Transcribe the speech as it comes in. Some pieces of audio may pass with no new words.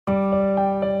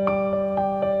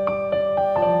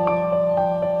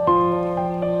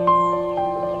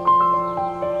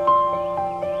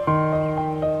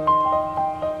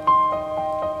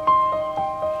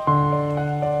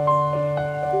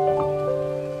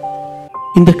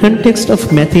In the context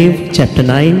of Matthew chapter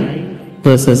 9,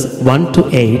 verses 1 to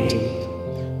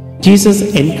 8,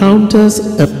 Jesus encounters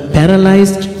a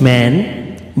paralyzed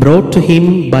man brought to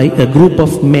him by a group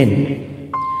of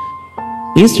men.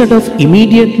 Instead of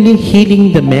immediately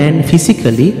healing the man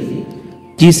physically,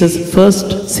 Jesus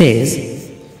first says,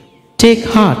 "Take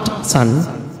heart, son,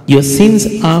 your sins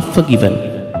are forgiven."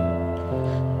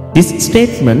 This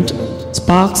statement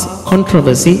sparks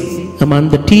controversy among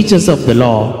the teachers of the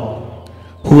law,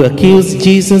 who accuse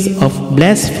Jesus of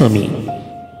blasphemy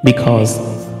because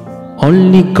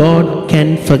only God can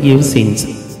forgive sins.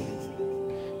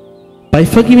 By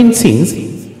forgiving sins,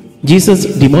 Jesus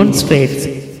demonstrates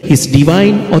his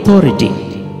divine authority.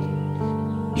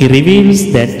 He reveals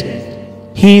that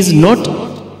he is not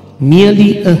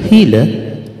merely a healer,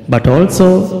 but also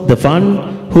the one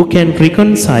who can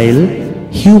reconcile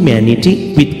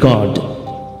humanity with God.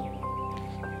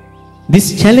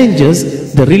 This challenges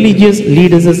the religious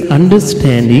leaders'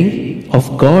 understanding of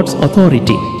God's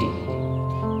authority.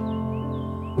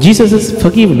 Jesus'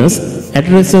 forgiveness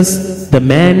addresses the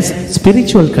man's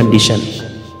spiritual condition.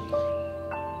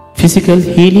 Physical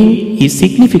healing is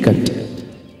significant,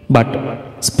 but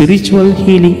spiritual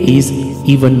healing is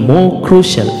even more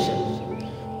crucial.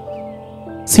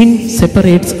 Sin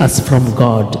separates us from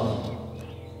God,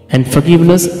 and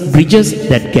forgiveness bridges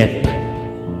that gap.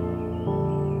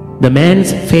 The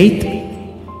man's faith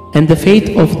and the faith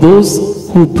of those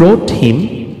who brought him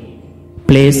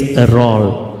plays a role.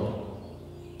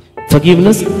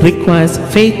 Forgiveness requires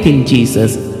faith in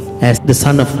Jesus as the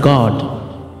Son of God.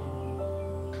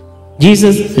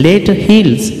 Jesus later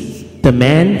heals the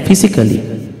man physically,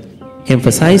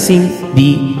 emphasizing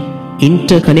the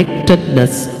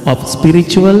interconnectedness of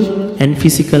spiritual and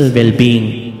physical well-being.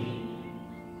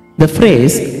 The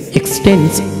phrase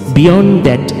extends beyond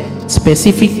that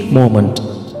specific moment.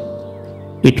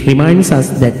 It reminds us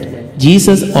that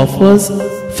Jesus offers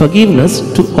forgiveness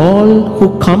to all who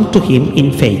come to him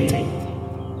in faith.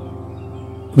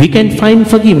 We can find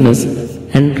forgiveness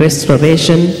and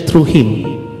restoration through him.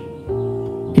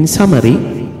 In summary,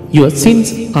 your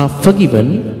sins are forgiven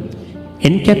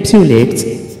encapsulates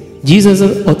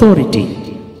Jesus' authority.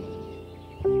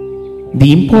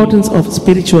 The importance of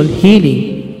spiritual healing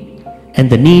and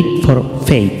the need for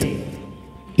faith.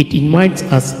 It invites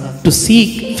us to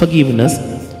seek forgiveness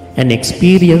and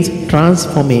experience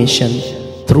transformation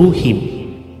through him.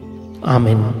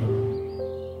 Amen.